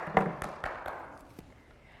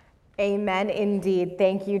Amen, indeed.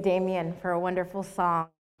 Thank you, Damien, for a wonderful song.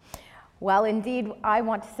 Well, indeed, I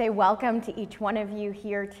want to say welcome to each one of you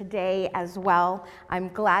here today as well. I'm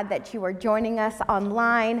glad that you are joining us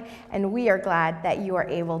online, and we are glad that you are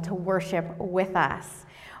able to worship with us.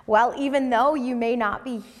 Well, even though you may not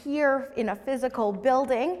be here in a physical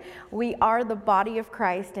building, we are the body of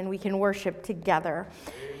Christ, and we can worship together.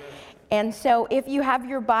 And so if you have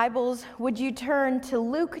your Bibles, would you turn to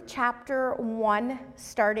Luke chapter 1,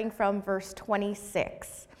 starting from verse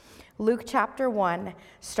 26. Luke chapter 1,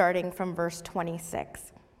 starting from verse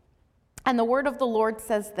 26. And the word of the Lord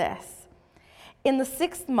says this: In the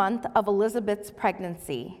 6th month of Elizabeth's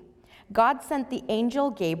pregnancy, God sent the angel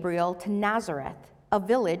Gabriel to Nazareth, a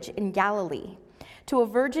village in Galilee, to a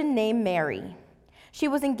virgin named Mary. She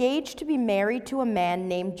was engaged to be married to a man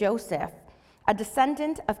named Joseph, a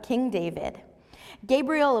descendant of King David.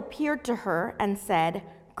 Gabriel appeared to her and said,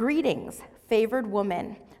 "Greetings, favored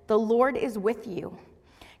woman, the Lord is with you."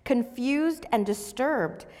 Confused and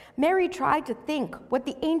disturbed, Mary tried to think what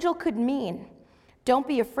the angel could mean. "Don't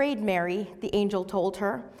be afraid, Mary," the angel told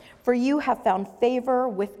her, "for you have found favor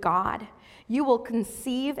with God. You will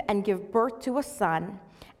conceive and give birth to a son,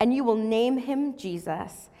 and you will name him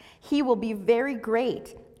Jesus. He will be very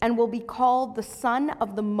great and will be called the Son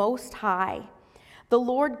of the Most High. The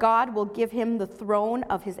Lord God will give him the throne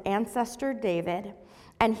of his ancestor David,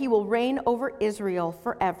 and he will reign over Israel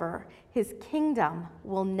forever. His kingdom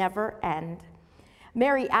will never end."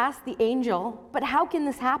 Mary asked the angel, "But how can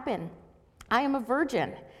this happen? I am a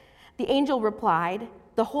virgin." The angel replied,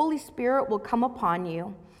 "The Holy Spirit will come upon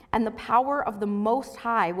you, and the power of the Most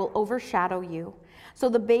High will overshadow you. So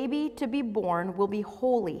the baby to be born will be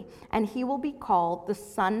holy, and he will be called the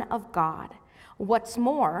Son of God. What's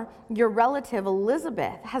more, your relative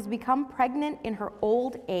Elizabeth has become pregnant in her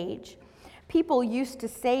old age. People used to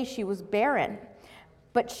say she was barren,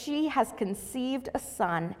 but she has conceived a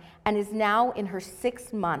son and is now in her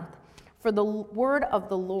 6th month, for the word of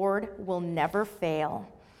the Lord will never fail."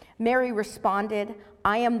 Mary responded,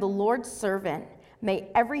 "I am the Lord's servant. May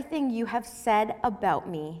everything you have said about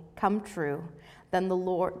me come true." Then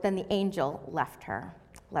the angel left her.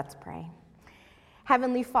 Let's pray.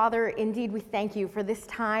 Heavenly Father, indeed we thank you for this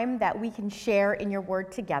time that we can share in your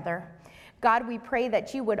word together. God, we pray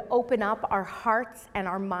that you would open up our hearts and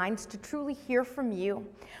our minds to truly hear from you.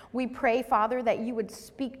 We pray, Father, that you would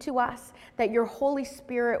speak to us, that your Holy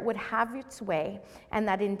Spirit would have its way, and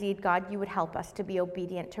that indeed, God, you would help us to be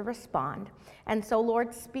obedient to respond. And so,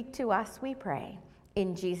 Lord, speak to us, we pray.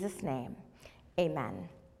 In Jesus' name, amen.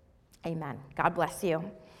 Amen. God bless you.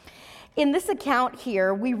 In this account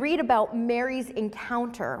here, we read about Mary's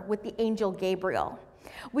encounter with the angel Gabriel.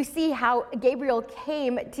 We see how Gabriel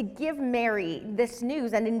came to give Mary this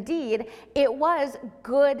news, and indeed, it was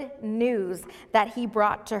good news that he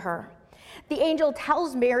brought to her. The angel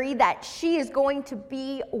tells Mary that she is going to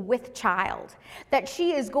be with child, that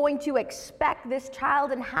she is going to expect this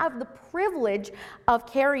child and have the privilege of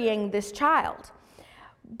carrying this child.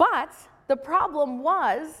 But the problem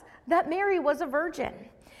was that Mary was a virgin.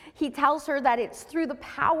 He tells her that it's through the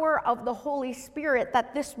power of the Holy Spirit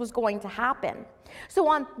that this was going to happen. So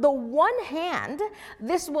on the one hand,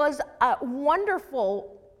 this was a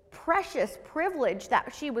wonderful, precious privilege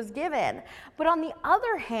that she was given. But on the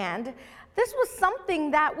other hand, this was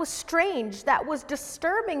something that was strange, that was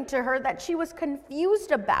disturbing to her, that she was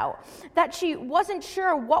confused about, that she wasn't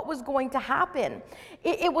sure what was going to happen.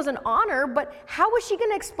 It was an honor, but how was she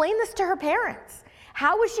going to explain this to her parents?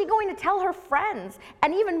 How was she going to tell her friends?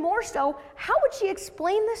 And even more so, how would she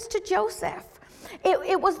explain this to Joseph?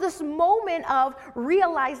 It was this moment of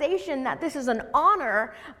realization that this is an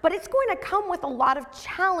honor, but it's going to come with a lot of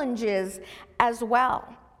challenges as well.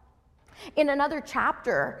 In another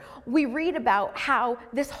chapter, we read about how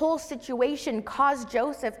this whole situation caused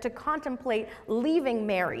Joseph to contemplate leaving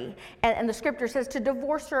Mary. And the scripture says to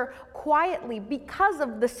divorce her quietly because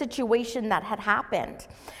of the situation that had happened.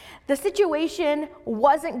 The situation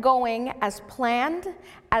wasn't going as planned,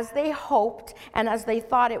 as they hoped, and as they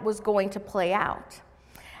thought it was going to play out.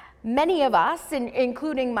 Many of us,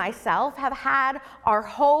 including myself, have had our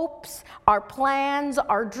hopes, our plans,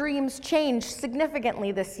 our dreams changed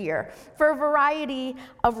significantly this year for a variety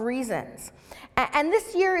of reasons. And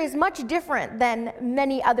this year is much different than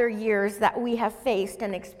many other years that we have faced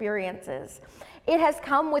and experiences. It has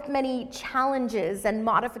come with many challenges and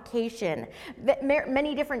modification,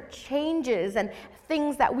 many different changes and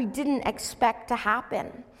things that we didn't expect to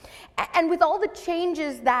happen. And with all the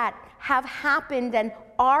changes that have happened and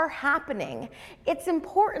are happening, it's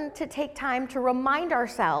important to take time to remind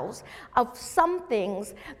ourselves of some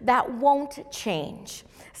things that won't change,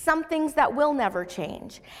 some things that will never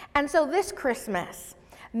change. And so this Christmas,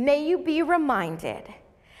 may you be reminded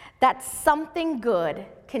that something good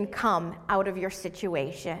can come out of your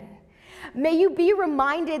situation. May you be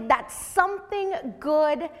reminded that something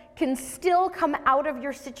good can still come out of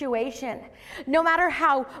your situation. No matter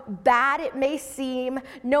how bad it may seem,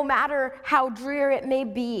 no matter how drear it may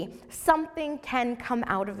be, something can come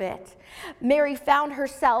out of it. Mary found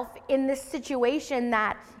herself in this situation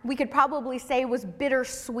that we could probably say was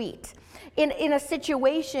bittersweet. In a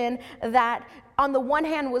situation that on the one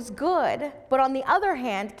hand was good, but on the other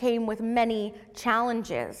hand came with many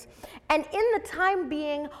challenges. And in the time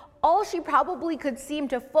being, all she probably could seem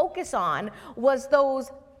to focus on was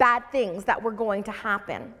those bad things that were going to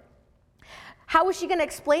happen. How was she going to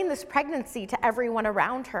explain this pregnancy to everyone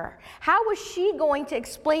around her? How was she going to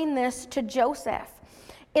explain this to Joseph?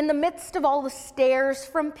 In the midst of all the stares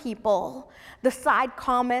from people, the side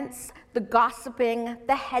comments, the gossiping,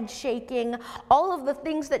 the head shaking, all of the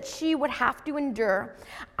things that she would have to endure,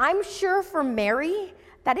 I'm sure for Mary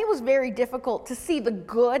that it was very difficult to see the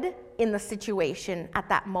good in the situation at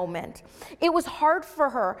that moment. It was hard for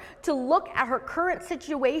her to look at her current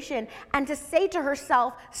situation and to say to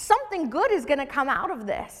herself, something good is going to come out of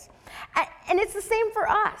this. And it's the same for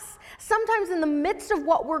us. Sometimes in the midst of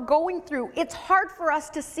what we're going through, it's hard for us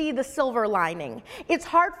to see the silver lining. It's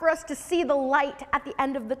hard for us to see the light at the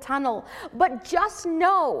end of the tunnel. But just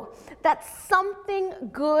know that something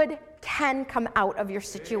good can come out of your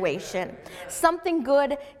situation. Something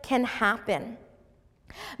good can happen.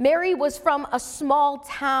 Mary was from a small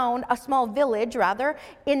village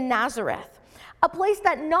in Nazareth. A place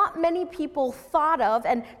that not many people thought of,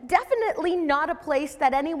 and definitely not a place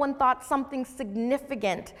that anyone thought something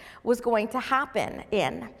significant was going to happen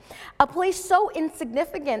in. A place so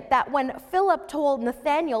insignificant that when Philip told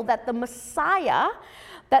Nathanael that the Messiah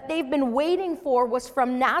that they've been waiting for was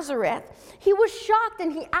from Nazareth, he was shocked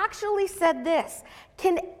and he actually said this,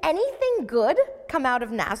 "Can anything good come out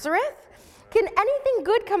of Nazareth? Can anything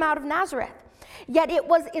good come out of Nazareth?" Yet it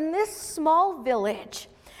was in this small village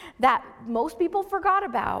that most people forgot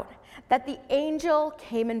about, that the angel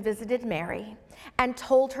came and visited Mary and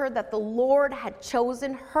told her that the Lord had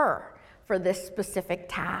chosen her for this specific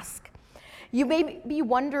task. You may be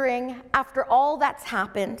wondering, after all that's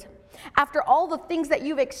happened, after all the things that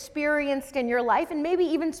you've experienced in your life, and maybe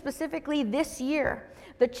even specifically this year,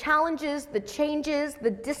 the challenges, the changes,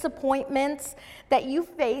 the disappointments that you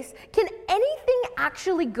face, can anything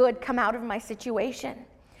actually good come out of my situation?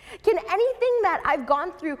 Can anything that I've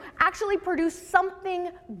gone through actually produce something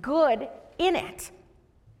good in it?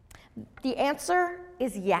 The answer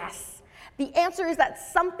is yes. The answer is that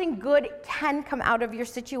something good can come out of your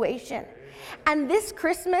situation. And this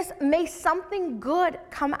Christmas, may something good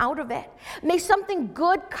come out of it. May something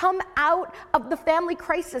good come out of the family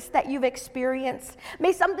crisis that you've experienced.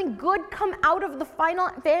 May something good come out of the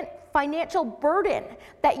financial burden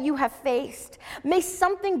that you have faced. May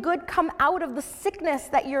something good come out of the sickness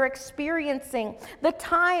that you're experiencing, the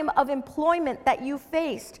time of employment that you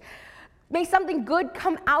faced. May something good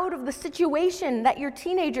come out of the situation that your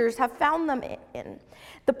teenagers have found them in,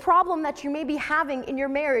 the problem that you may be having in your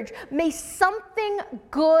marriage. May something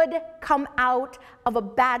good come out of a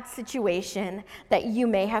bad situation that you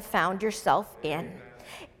may have found yourself in.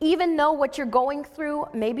 Even though what you're going through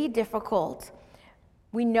may be difficult,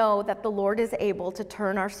 we know that the Lord is able to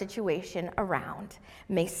turn our situation around.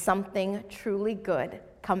 May something truly good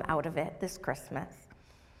come out of it this Christmas.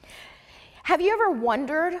 Have you ever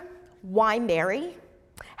wondered why Mary?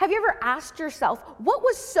 Have you ever asked yourself, what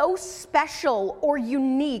was so special or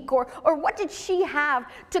unique, or what did she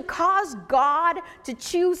have to cause God to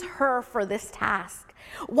choose her for this task?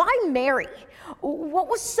 Why Mary? What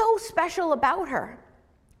was so special about her?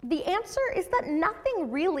 The answer is that nothing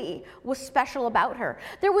really was special about her.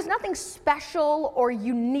 There was nothing special or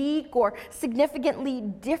unique or significantly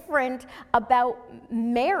different about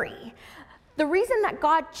Mary. The reason that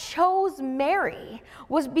God chose Mary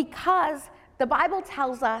was because the Bible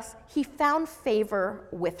tells us he found favor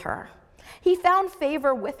with her. He found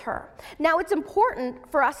favor with her. Now, it's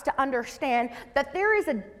important for us to understand that there is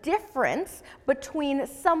a difference between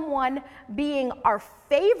someone being our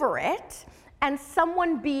favorite and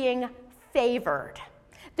someone being favored.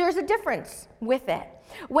 There's a difference with it.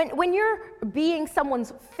 When you're being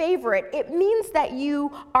someone's favorite, it means that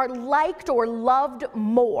you are liked or loved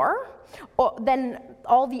more than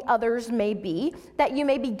all the others may be, that you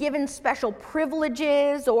may be given special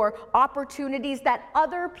privileges or opportunities that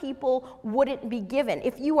other people wouldn't be given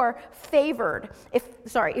if you are favored,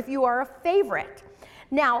 if you are a favorite.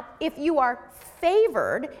 Now, if you are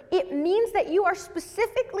favored, it means that you are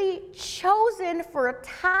specifically chosen for a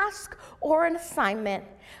task or an assignment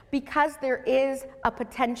because there is a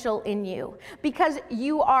potential in you, because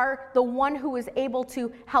you are the one who is able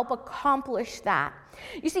to help accomplish that.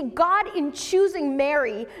 You see, God, in choosing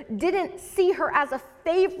Mary, didn't see her as a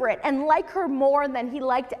favorite and like her more than he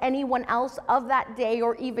liked anyone else of that day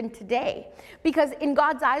or even today. Because in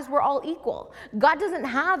God's eyes, we're all equal. God doesn't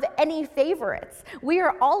have any favorites. We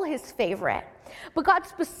are all his favorite. But God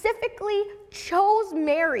specifically chose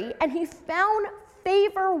Mary, and he found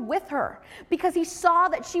favor with her because he saw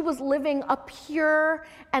that she was living a pure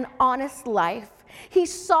and honest life. He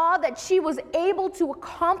saw that she was able to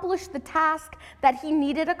accomplish the task that he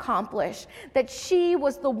needed accomplished, that she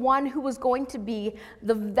was the one who was going to be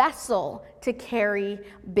the vessel to carry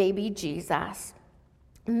baby Jesus.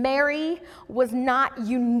 Mary was not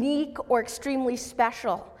unique or extremely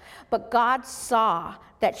special, but God saw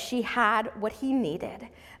that she had what he needed,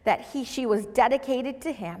 that she was dedicated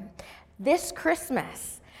to him. This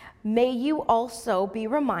Christmas, may you also be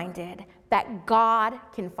reminded that God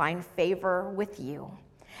can find favor with you.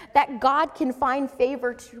 That God can find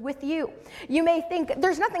favor with you. You may think,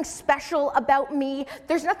 there's nothing special about me.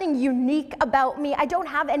 There's nothing unique about me. I don't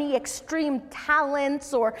have any extreme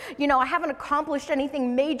talents, or, I haven't accomplished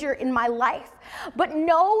anything major in my life. But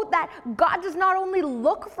know that God does not only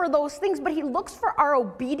look for those things, but he looks for our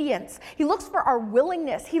obedience. He looks for our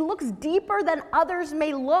willingness. He looks deeper than others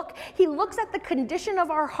may look. He looks at the condition of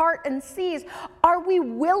our heart and sees, are we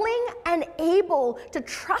willing and able to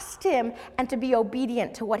trust him and to be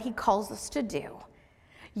obedient to what he calls us to do?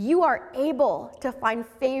 You are able to find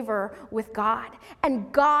favor with God, and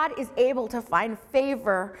God is able to find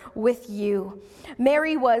favor with you.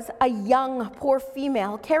 Mary was a young, poor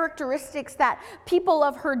female, characteristics that people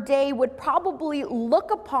of her day would probably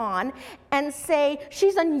look upon and say,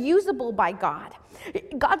 she's unusable by God.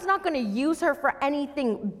 God's not going to use her for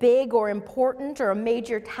anything big or important or a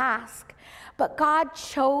major task. But God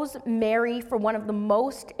chose Mary for one of the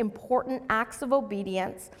most important acts of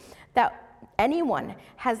obedience that anyone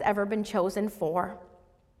has ever been chosen for.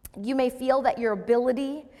 You may feel that your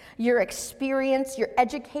ability, your experience, your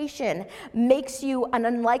education makes you an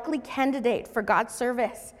unlikely candidate for God's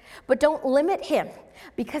service. But don't limit him,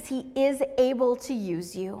 because he is able to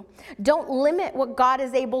use you. Don't limit what God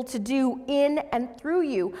is able to do in and through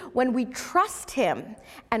you when we trust him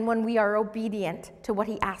and when we are obedient to what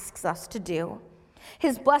he asks us to do.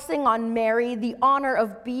 His blessing on Mary, the honor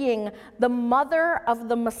of being the mother of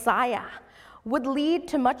the Messiah, would lead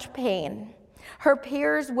to much pain. Her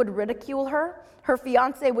peers would ridicule her. Her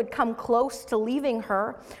fiance would come close to leaving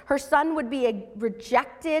her. Her son would be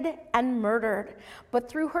rejected and murdered. But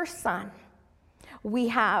through her son, we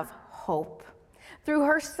have hope. Through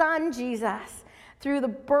her son, Jesus, through the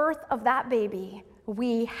birth of that baby,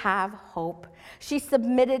 we have hope. She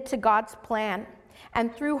submitted to God's plan,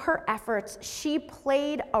 and through her efforts, she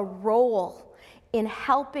played a role in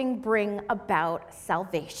helping bring about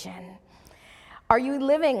salvation. Are you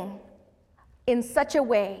living in such a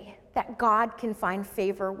way that God can find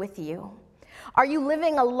favor with you? Are you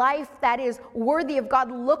living a life that is worthy of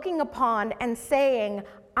God looking upon and saying,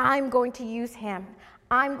 I'm going to use him,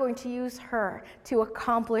 I'm going to use her to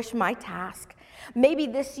accomplish my task? Maybe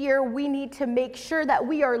this year we need to make sure that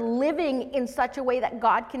we are living in such a way that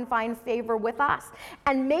God can find favor with us.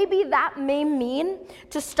 And maybe that may mean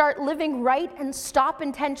to start living right and stop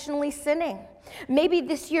intentionally sinning. Maybe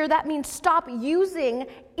this year that means stop using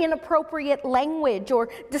inappropriate language, or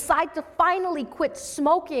decide to finally quit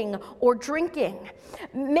smoking or drinking.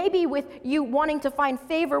 Maybe with you wanting to find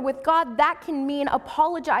favor with God, that can mean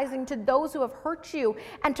apologizing to those who have hurt you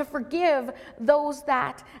and to forgive those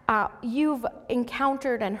that you've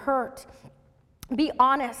encountered and hurt. Be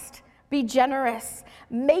honest. Be generous.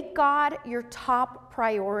 Make God your top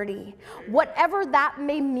priority. Whatever that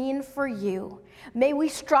may mean for you, may we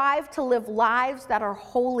strive to live lives that are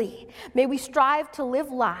holy. May we strive to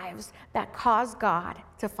live lives that cause God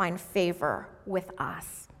to find favor with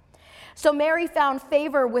us. So Mary found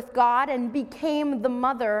favor with God and became the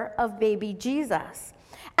mother of baby Jesus.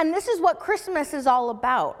 And this is what Christmas is all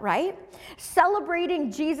about, right?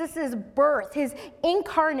 Celebrating Jesus' birth, his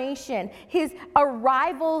incarnation, his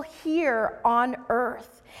arrival here on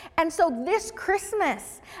earth. And so this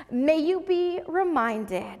Christmas, may you be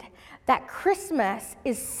reminded that Christmas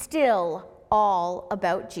is still all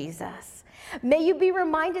about Jesus. May you be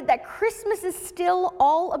reminded that Christmas is still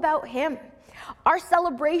all about him. Our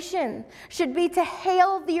celebration should be to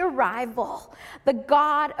hail the arrival, the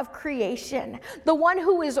God of creation, the one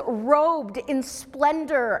who is robed in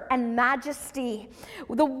splendor and majesty.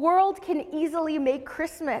 The world can easily make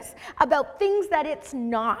Christmas about things that it's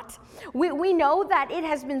not. We know that it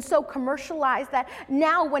has been so commercialized that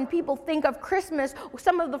now when people think of Christmas,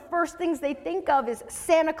 some of the first things they think of is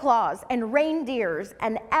Santa Claus and reindeers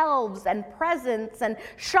and elves and presents and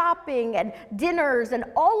shopping and dinners and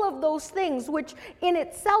all of those things, which in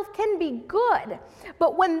itself can be good.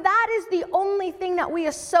 But when that is the only thing that we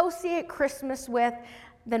associate Christmas with,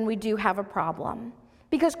 then we do have a problem.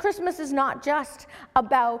 Because Christmas is not just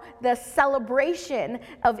about the celebration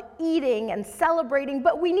of eating and celebrating,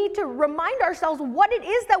 but we need to remind ourselves what it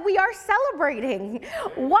is that we are celebrating,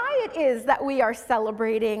 why it is that we are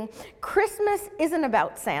celebrating. Christmas isn't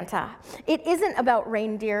about Santa. It isn't about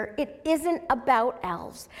reindeer. It isn't about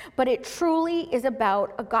elves. But it truly is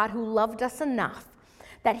about a God who loved us enough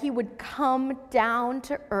that he would come down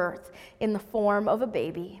to earth in the form of a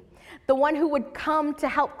baby. The one who would come to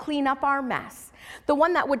help clean up our mess. The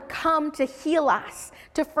one that would come to heal us,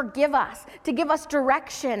 to forgive us, to give us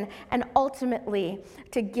direction, and ultimately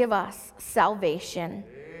to give us salvation.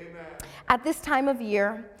 Amen. At this time of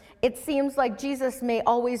year, it seems like Jesus may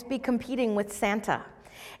always be competing with Santa.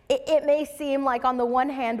 It may seem like on the one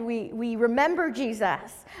hand we remember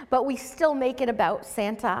Jesus, but we still make it about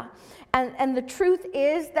Santa. And the truth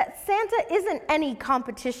is that Santa isn't any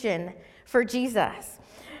competition for Jesus.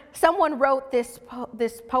 Someone wrote this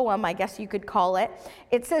poem, I guess you could call it.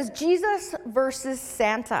 It says, Jesus versus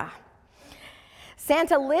Santa.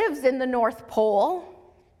 Santa lives in the North Pole.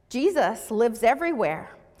 Jesus lives everywhere.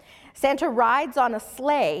 Santa rides on a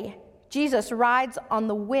sleigh. Jesus rides on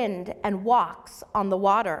the wind and walks on the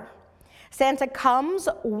water. Santa comes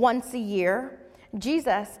once a year.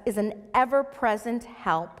 Jesus is an ever-present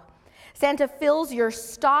help. Santa fills your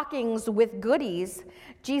stockings with goodies.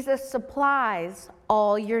 Jesus supplies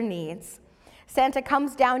all your needs. Santa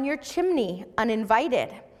comes down your chimney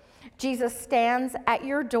uninvited. Jesus stands at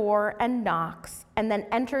your door and knocks, and then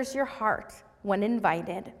enters your heart when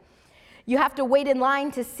invited. You have to wait in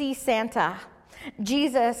line to see Santa.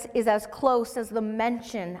 Jesus is as close as the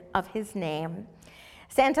mention of his name.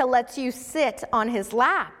 Santa lets you sit on his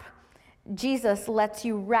lap. Jesus lets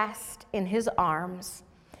you rest in his arms.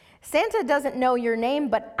 Santa doesn't know your name,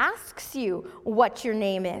 but asks you what your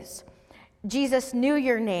name is. Jesus knew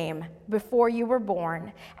your name before you were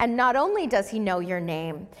born. And not only does he know your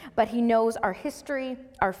name, but he knows our history,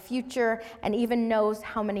 our future, and even knows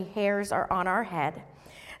how many hairs are on our head.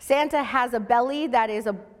 Santa has a belly that is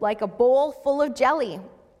like a bowl full of jelly.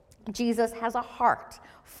 Jesus has a heart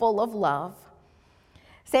full of love.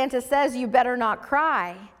 Santa says, you better not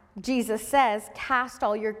cry. Jesus says, cast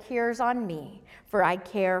all your cares on me, for I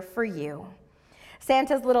care for you.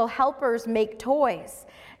 Santa's little helpers make toys.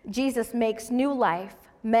 Jesus makes new life,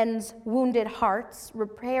 mends wounded hearts,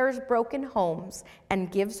 repairs broken homes,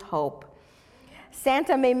 and gives hope.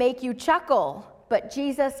 Santa may make you chuckle, but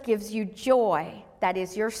Jesus gives you joy that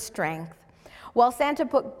is your strength. While Santa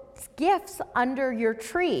puts gifts under your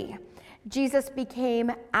tree, Jesus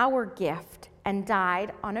became our gift and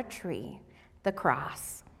died on a tree, the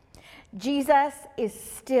cross. Jesus is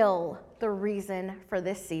still the reason for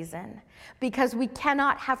this season, because we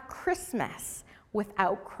cannot have Christmas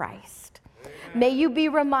without Christ. Amen. May you be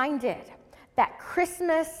reminded that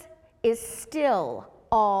Christmas is still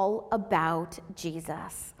all about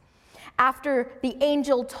Jesus. After the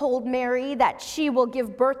angel told Mary that she will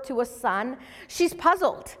give birth to a son, she's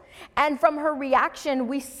puzzled. And from her reaction,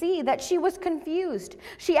 we see that she was confused.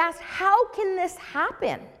 She asked, how can this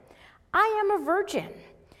happen? I am a virgin.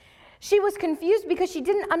 She was confused because she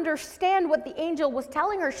didn't understand what the angel was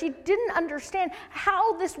telling her. She didn't understand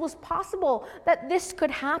how this was possible, that this could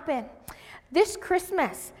happen. This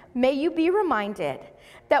Christmas, may you be reminded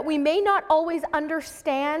that we may not always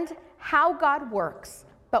understand how God works,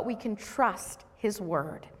 but we can trust his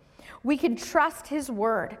word. We can trust his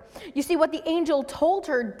word. You see, what the angel told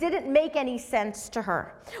her didn't make any sense to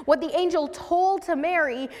her. What the angel told to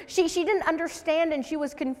Mary, she didn't understand, and she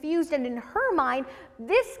was confused. And in her mind,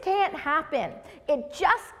 this can't happen. It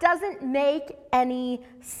just doesn't make any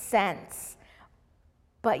sense.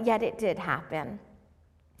 But yet it did happen.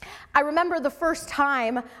 I remember the first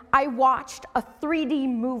time I watched a 3D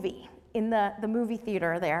movie in the movie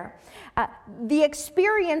theater there. The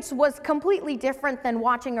experience was completely different than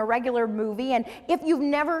watching a regular movie, and if you've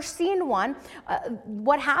never seen one,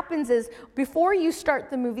 what happens is before you start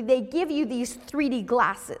the movie, they give you these 3D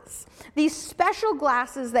glasses, these special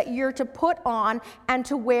glasses that you're to put on and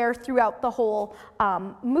to wear throughout the whole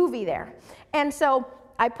movie there. And so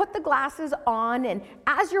I put the glasses on, and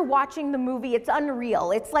as you're watching the movie, it's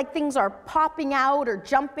unreal. It's like things are popping out or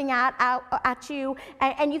jumping at you,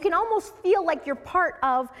 and you can almost feel like you're part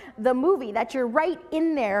of the movie, that you're right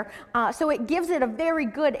in there, so it gives it a very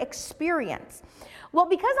good experience. Well,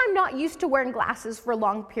 because I'm not used to wearing glasses for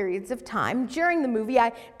long periods of time, during the movie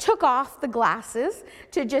I took off the glasses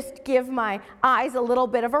to just give my eyes a little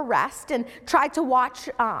bit of a rest and tried to watch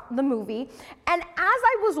the movie. And as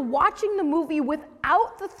I was watching the movie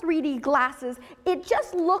without the 3D glasses, it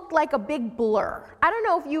just looked like a big blur. I don't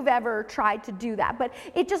know if you've ever tried to do that, but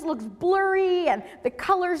it just looks blurry and the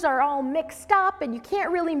colors are all mixed up and you can't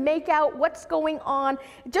really make out what's going on.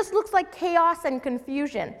 It just looks like chaos and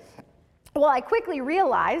confusion. Well, I quickly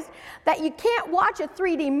realized that you can't watch a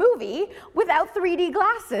 3D movie without 3D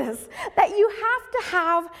glasses, that you have to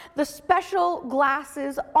have the special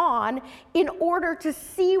glasses on in order to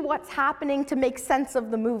see what's happening to make sense of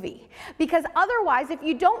the movie. Because otherwise, if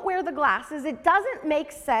you don't wear the glasses, it doesn't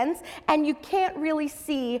make sense and you can't really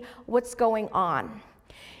see what's going on.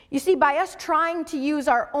 You see, by us trying to use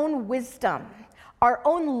our own wisdom, our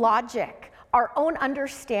own logic, our own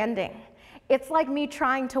understanding, it's like me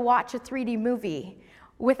trying to watch a 3D movie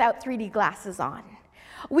without 3D glasses on.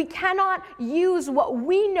 We cannot use what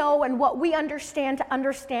we know and what we understand to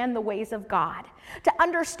understand the ways of God, to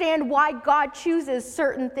understand why God chooses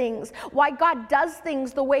certain things, why God does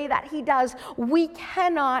things the way that he does. We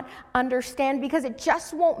cannot understand because it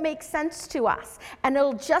just won't make sense to us, and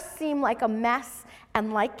it'll just seem like a mess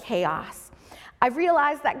and like chaos. I've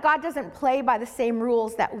realized that God doesn't play by the same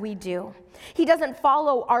rules that we do. He doesn't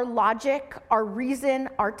follow our logic, our reason,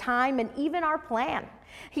 our time, and even our plan.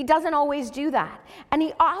 He doesn't always do that. And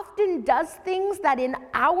he often does things that in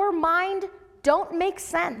our mind don't make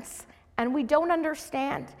sense and we don't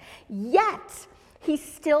understand. Yet, he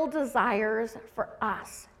still desires for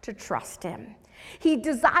us to trust him. He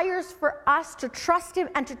desires for us to trust him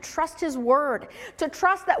and to trust his word, to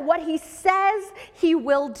trust that what he says he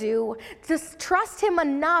will do, to trust him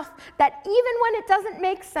enough that even when it doesn't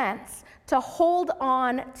make sense, to hold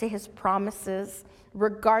on to his promises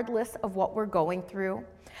regardless of what we're going through.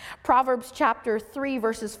 Proverbs chapter 3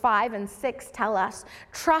 verses 5 and 6 tell us,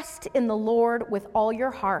 trust in the Lord with all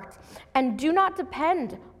your heart and do not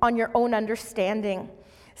depend on your own understanding.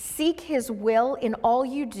 Seek his will in all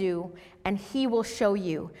you do, and he will show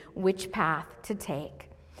you which path to take.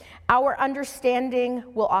 Our understanding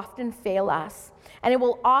will often fail us, and it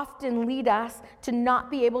will often lead us to not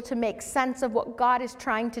be able to make sense of what God is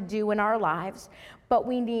trying to do in our lives, but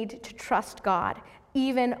we need to trust God,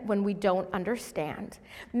 even when we don't understand.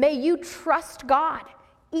 May you trust God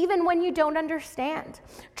even when you don't understand.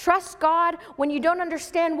 Trust God when you don't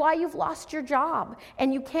understand why you've lost your job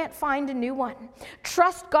and you can't find a new one.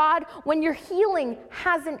 Trust God when your healing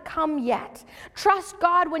hasn't come yet. Trust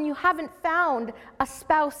God when you haven't found a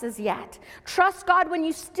spouse as yet. Trust God when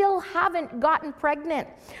you still haven't gotten pregnant.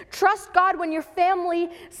 Trust God when your family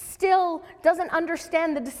still doesn't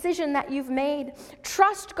understand the decision that you've made.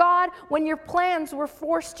 Trust God when your plans were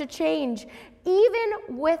forced to change.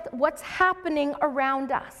 Even with what's happening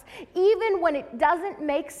around us, even when it doesn't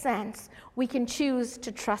make sense, we can choose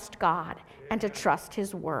to trust God and to trust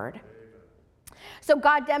his word. So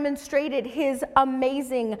God demonstrated his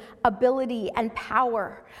amazing ability and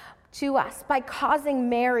power to us by causing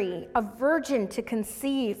Mary, a virgin, to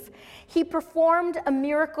conceive. He performed a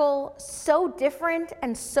miracle so different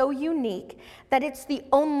and so unique that it's the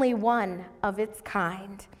only one of its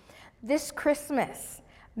kind. This Christmas,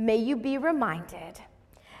 may you be reminded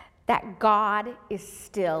that God is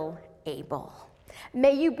still able.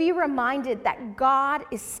 May you be reminded that God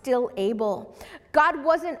is still able. God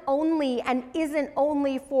wasn't only and isn't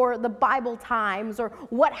only for the Bible times or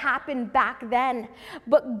what happened back then,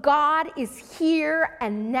 but God is here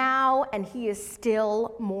and now, and he is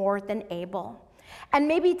still more than able. And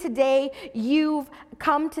maybe today you've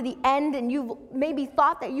come to the end and you've maybe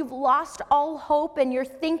thought that you've lost all hope and you're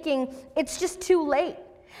thinking it's just too late.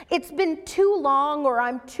 It's been too long, or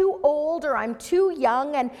I'm too old, or I'm too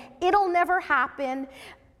young, and it'll never happen.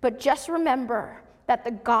 But just remember that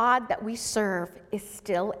the God that we serve is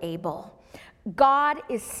still able. God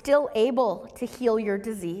is still able to heal your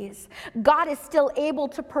disease. God is still able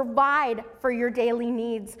to provide for your daily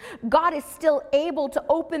needs. God is still able to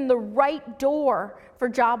open the right door for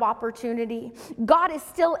job opportunity. God is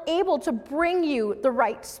still able to bring you the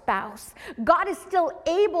right spouse. God is still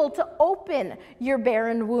able to open your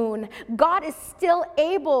barren womb. God is still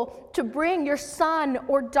able to bring your son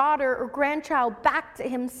or daughter or grandchild back to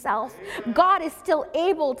himself. God is still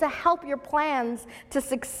able to help your plans to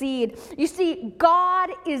succeed. You see, God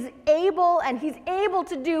is able, and he's able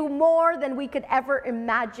to do more than we could ever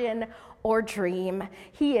imagine or dream.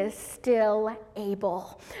 He is still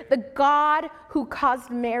able. The God who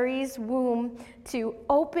caused Mary's womb to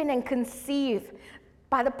open and conceive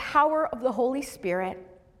by the power of the Holy Spirit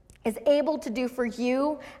is able to do for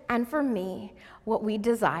you and for me what we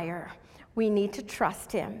desire. We need to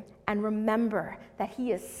trust him and remember that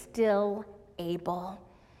he is still able.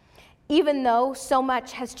 Even though so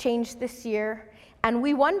much has changed this year, and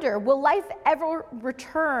we wonder, will life ever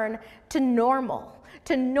return to normal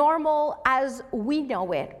as we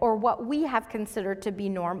know it, or what we have considered to be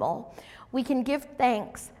normal? We can give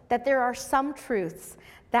thanks that there are some truths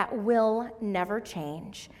that will never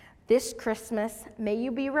change. This Christmas, may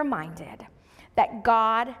you be reminded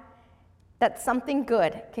that something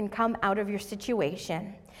good can come out of your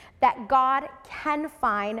situation, that God can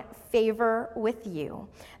find favor with you,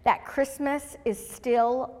 that Christmas is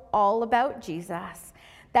still all about Jesus,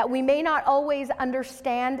 that we may not always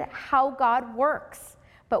understand how God works,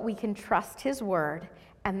 but we can trust his word,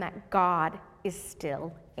 and that God is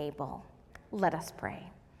still able. Let us pray.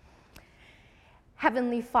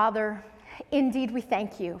 Heavenly Father, indeed we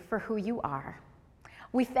thank you for who you are.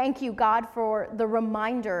 We thank you, God, for the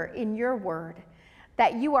reminder in your word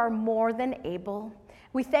that you are more than able.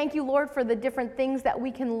 We thank you, Lord, for the different things that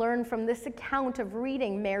we can learn from this account of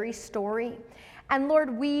reading Mary's story. And Lord,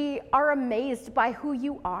 we are amazed by who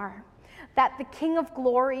you are, that the King of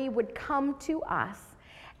Glory would come to us.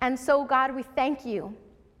 And so, God, we thank you.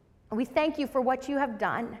 We thank you for what you have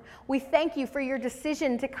done. We thank you for your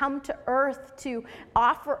decision to come to earth to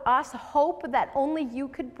offer us hope that only you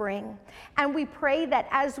could bring. And we pray that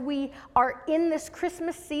as we are in this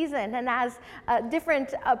Christmas season and as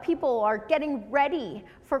different people are getting ready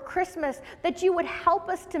for Christmas, that you would help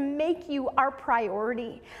us to make you our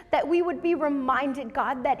priority, that we would be reminded,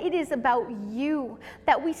 God, that it is about you,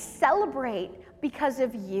 that we celebrate because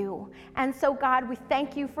of you. And so, God, we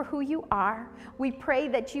thank you for who you are. We pray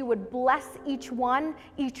that you would bless each one,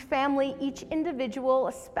 each family, each individual,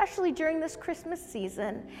 especially during this Christmas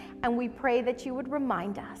season. And we pray that you would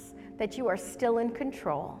remind us that you are still in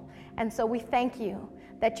control. And so we thank you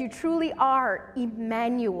that you truly are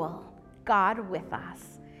Emmanuel, God with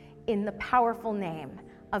us. In the powerful name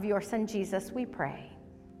of your Son, Jesus, we pray.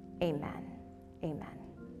 Amen. Amen.